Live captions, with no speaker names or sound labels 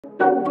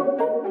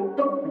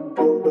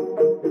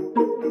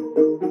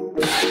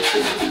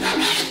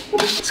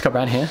Scott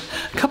Brown here.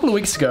 A couple of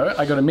weeks ago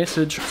I got a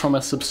message from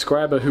a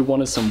subscriber who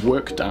wanted some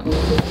work done.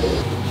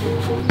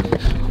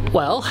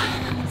 Well,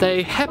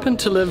 they happen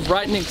to live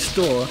right next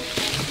door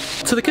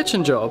to the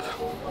kitchen job.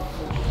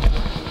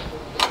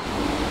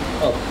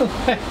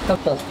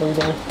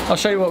 I'll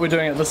show you what we're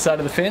doing at this side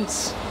of the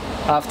fence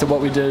after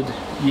what we did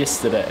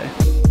yesterday.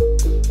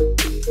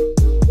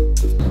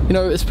 You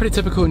know, it's pretty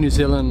typical in New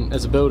Zealand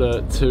as a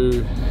builder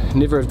to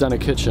never have done a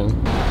kitchen.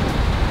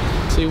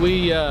 See,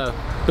 we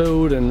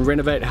build and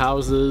renovate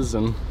houses,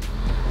 and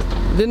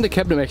then the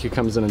cabinet maker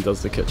comes in and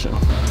does the kitchen.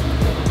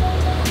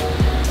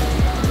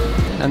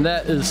 And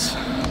that is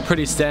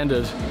pretty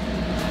standard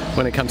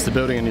when it comes to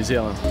building in New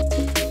Zealand.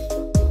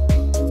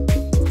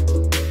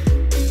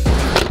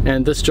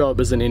 And this job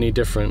isn't any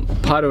different.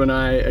 Pato and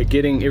I are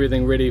getting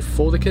everything ready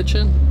for the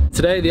kitchen.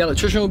 Today the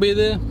electrician will be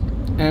there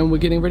and we're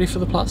getting ready for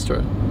the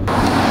plasterer.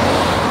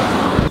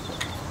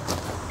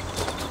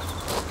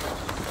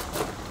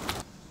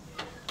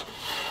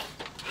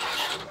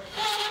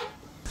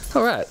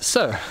 Alright,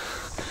 so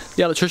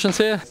the electrician's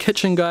here,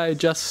 kitchen guy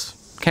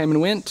just came and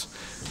went.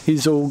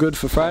 He's all good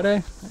for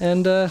Friday,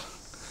 and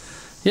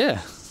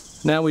yeah,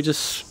 now we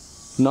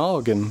just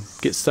nog and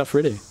get stuff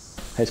ready.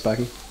 Hey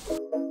Sparky.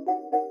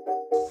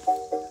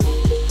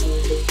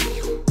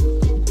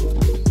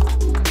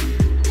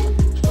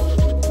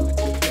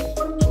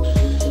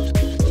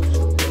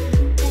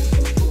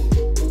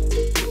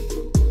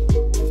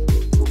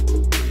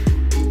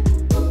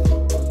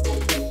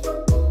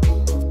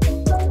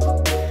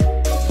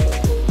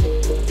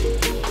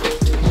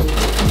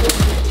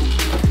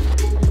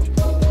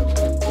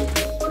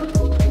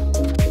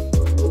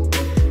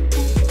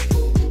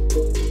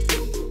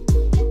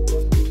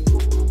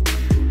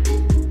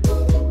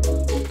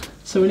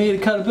 So we need to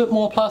cut a bit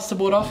more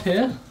plasterboard off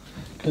here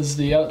because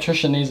the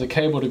electrician needs a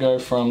cable to go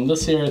from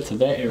this area to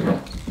that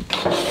area.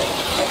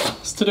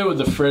 It's to do with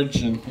the fridge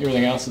and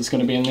everything else that's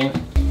going to be in there.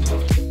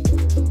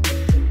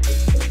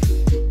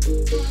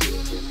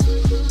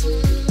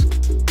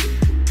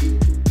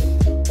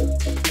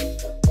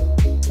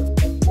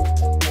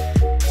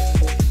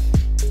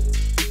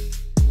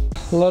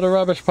 A lot of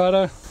rubbish,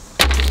 Pato.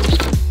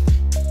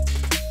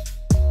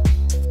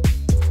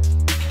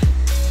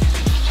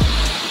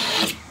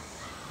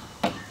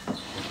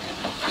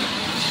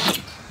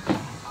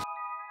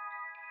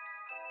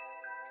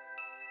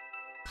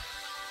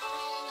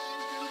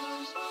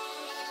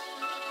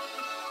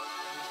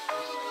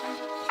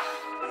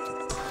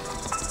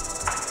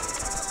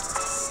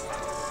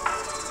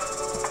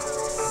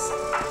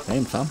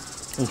 Name, fam.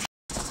 Oh,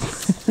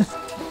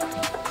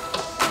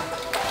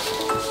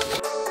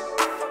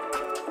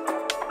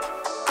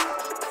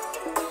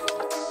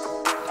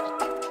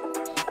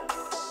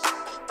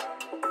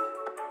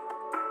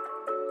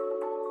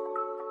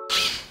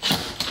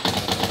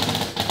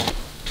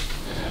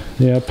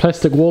 Yeah,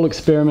 plastic wall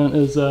experiment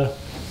is,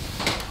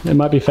 it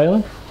might be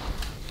failing.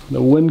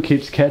 The wind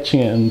keeps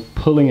catching it and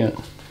pulling it.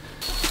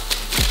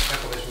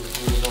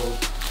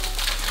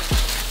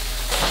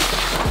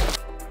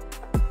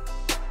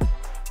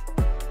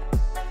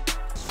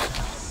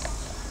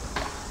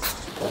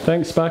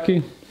 Thanks,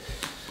 Sparky.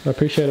 I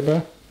appreciate it,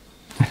 bro.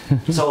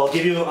 So I'll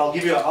give you an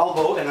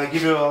elbow and I'll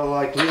give you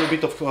like a little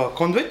bit of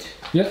conduit.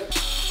 Yep.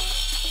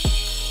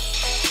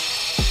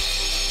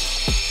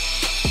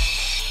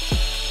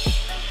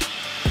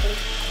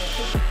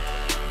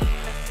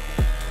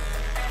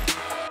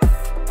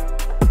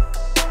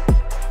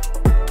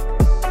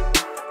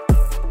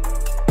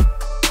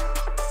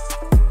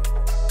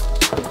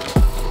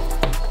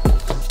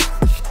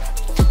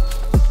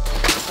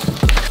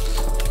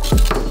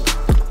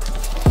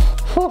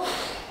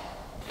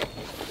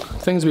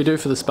 Things we do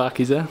for the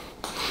Sparkies there.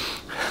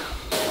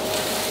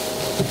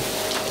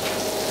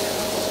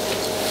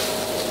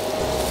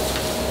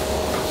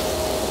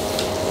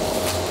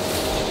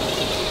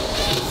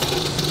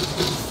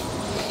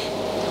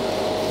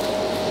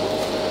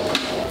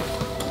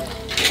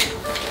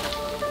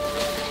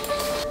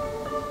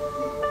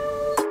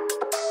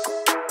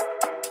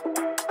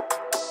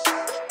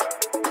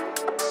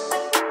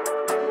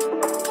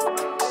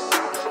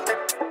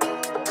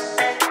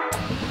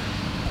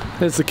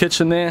 There's the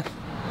kitchen there.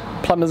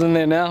 Plumber's in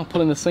there now,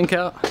 pulling the sink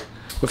out.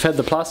 We've had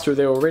the plasterer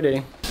there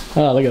already.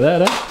 Oh, look at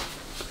that, eh?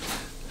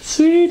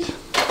 Sweet!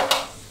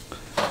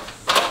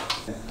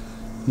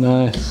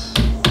 Nice.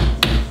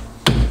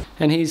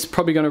 And he's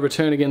probably going to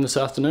return again this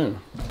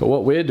afternoon. But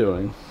what we're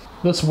doing,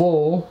 this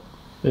wall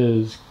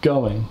is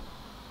going.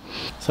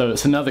 So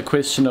it's another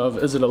question of,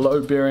 is it a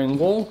load-bearing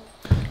wall?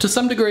 To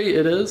some degree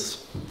it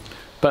is,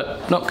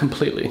 but not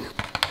completely.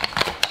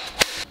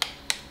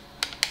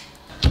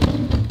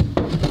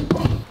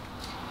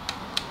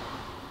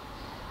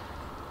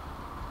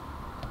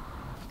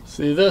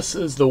 See, this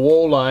is the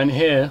wall line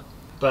here,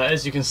 but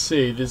as you can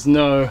see, there's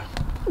no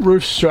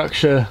roof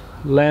structure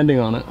landing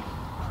on it.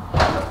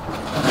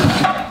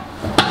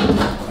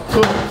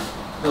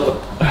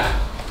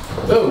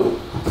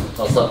 oh,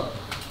 what's up?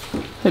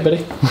 Hey,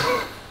 buddy.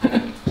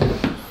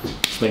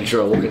 It's me. Make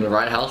sure I walk in the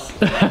right house.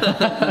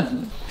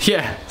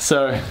 Yeah,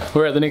 so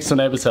we're at the next door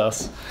neighbour's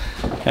house,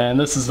 and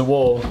this is the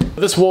wall.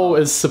 This wall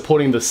is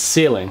supporting the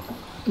ceiling,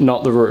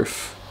 not the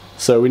roof.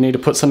 So we need to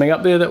put something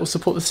up there that will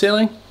support the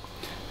ceiling,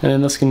 and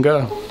then this can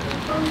go.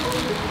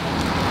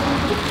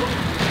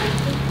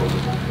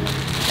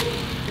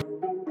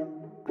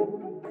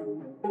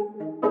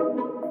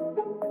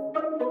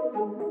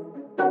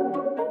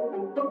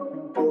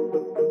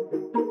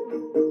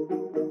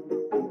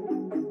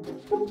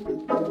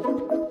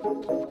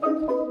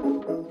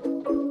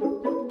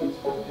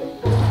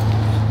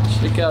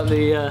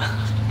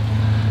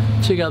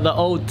 Check out the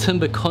old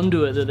timber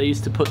conduit that they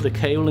used to put the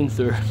cabling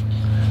through.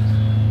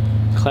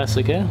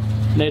 Classic, eh?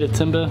 Native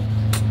timber.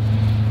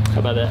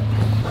 How about that?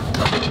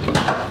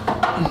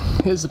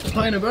 Here's the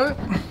planer, bro.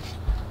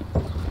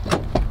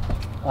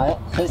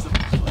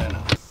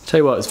 Tell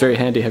you what, it's very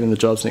handy having the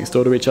jobs next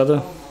door to each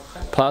other.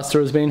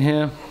 Plaster has been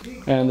here,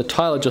 and the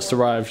tiler just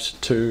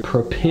arrived to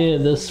prepare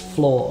this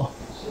floor.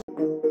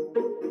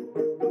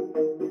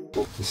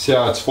 You see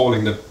how it's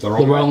falling the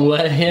wrong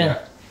way,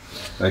 yeah.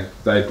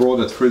 They brought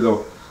it through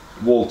the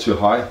wall too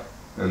high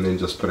and then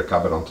just put a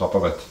cupboard on top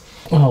of it.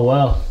 Oh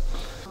wow.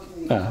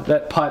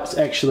 That pipe's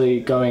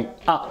actually going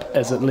up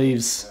as it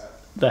leaves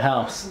the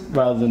house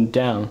rather than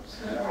down.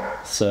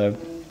 So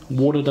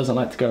water doesn't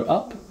like to go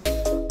up.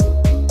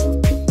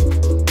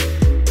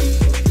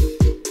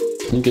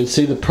 You can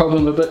see the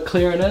problem a bit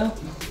clearer now.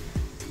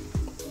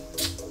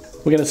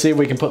 We're going to see if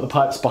we can put the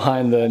pipes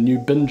behind the new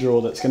bin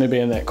drawer that's going to be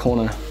in that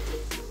corner.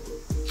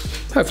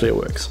 Hopefully it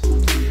works.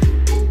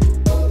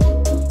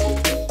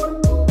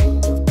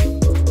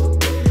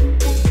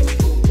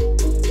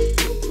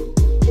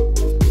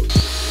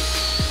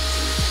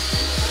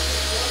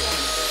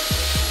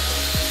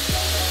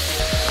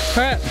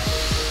 Alright,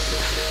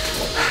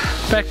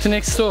 back to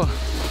next door.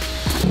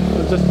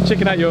 Just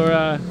checking out your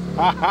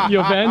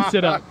van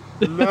setup.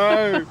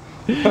 No,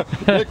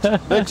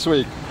 next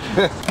week.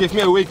 Give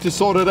me a week to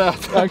sort it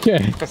out.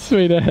 Okay,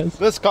 sweet ass.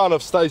 This kind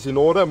of stays in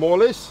order more or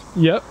less.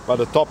 Yep. But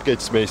the top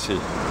gets messy.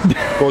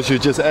 Because you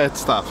just add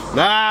stuff.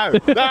 No,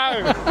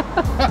 no.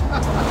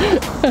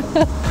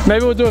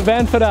 Maybe we'll do a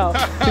van fit out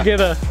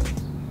together.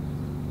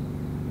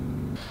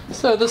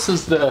 So this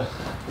is the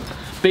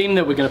beam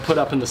that we're going to put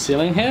up in the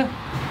ceiling here.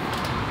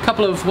 A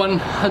couple of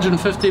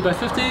 150 by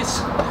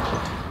 50s,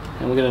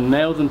 and we're going to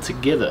nail them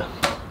together.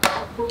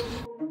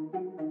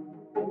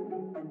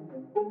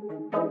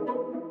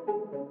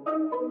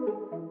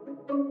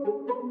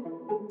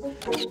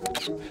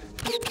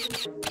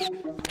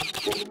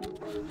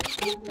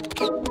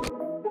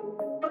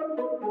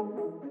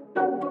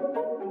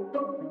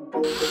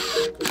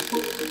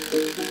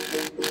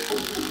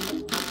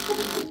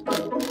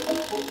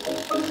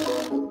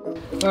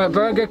 Alright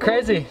bro, go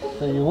crazy.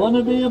 So you want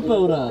to be a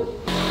builder?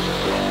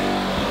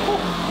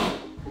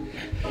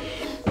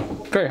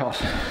 Very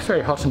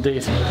hot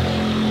indeed.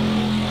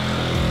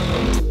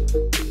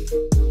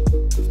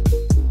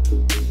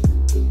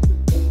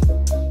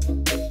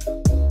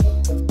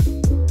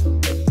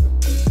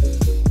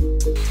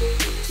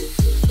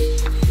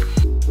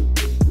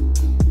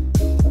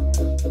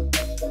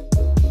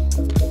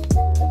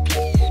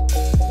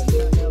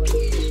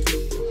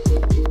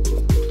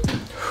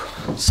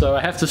 So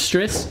I have to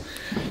stress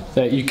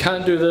that you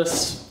can't do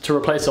this to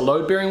replace a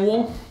load-bearing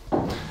wall.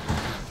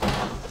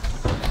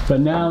 But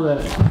now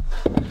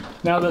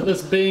that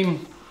this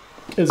beam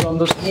is on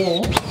this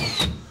wall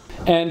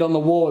and on the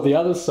wall at the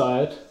other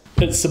side,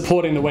 it's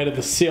supporting the weight of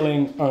the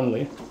ceiling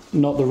only,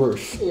 not the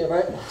roof. Yeah,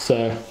 right.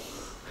 So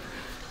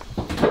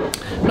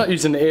I'm not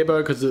using the air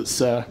bow because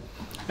it's out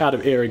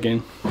of air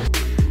again.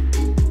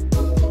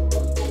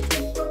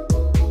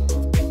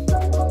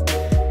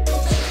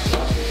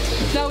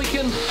 Now we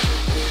can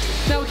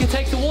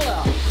take the wall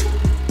out.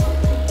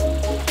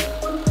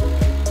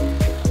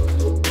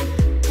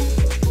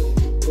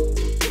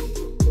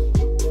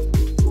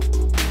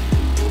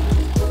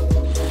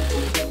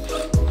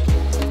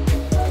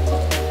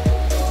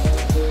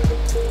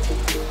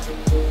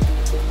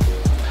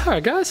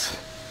 Alright guys,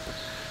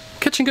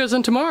 kitchen goes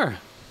in tomorrow.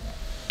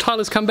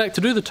 Tyler's come back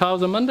to do the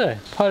tiles on Monday.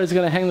 Tyler's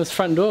going to hang this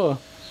front door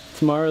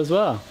tomorrow as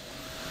well.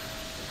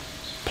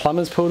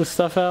 Plumber's pulled his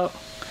stuff out.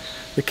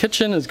 The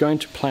kitchen is going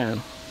to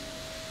plan.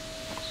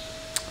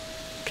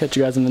 Catch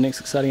you guys in the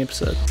next exciting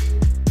episode.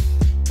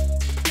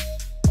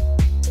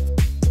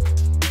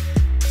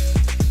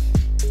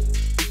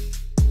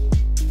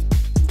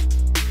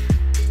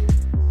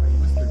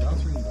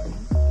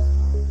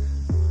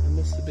 I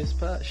missed the best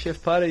part.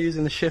 Chef Pido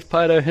using the Chef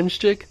Pido hinge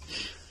jig.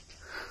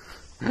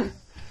 Look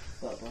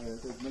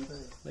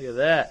at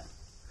that.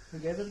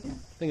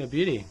 Thing of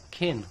beauty.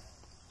 Ken.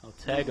 I'll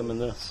tag him in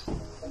this.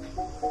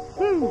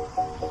 Woo.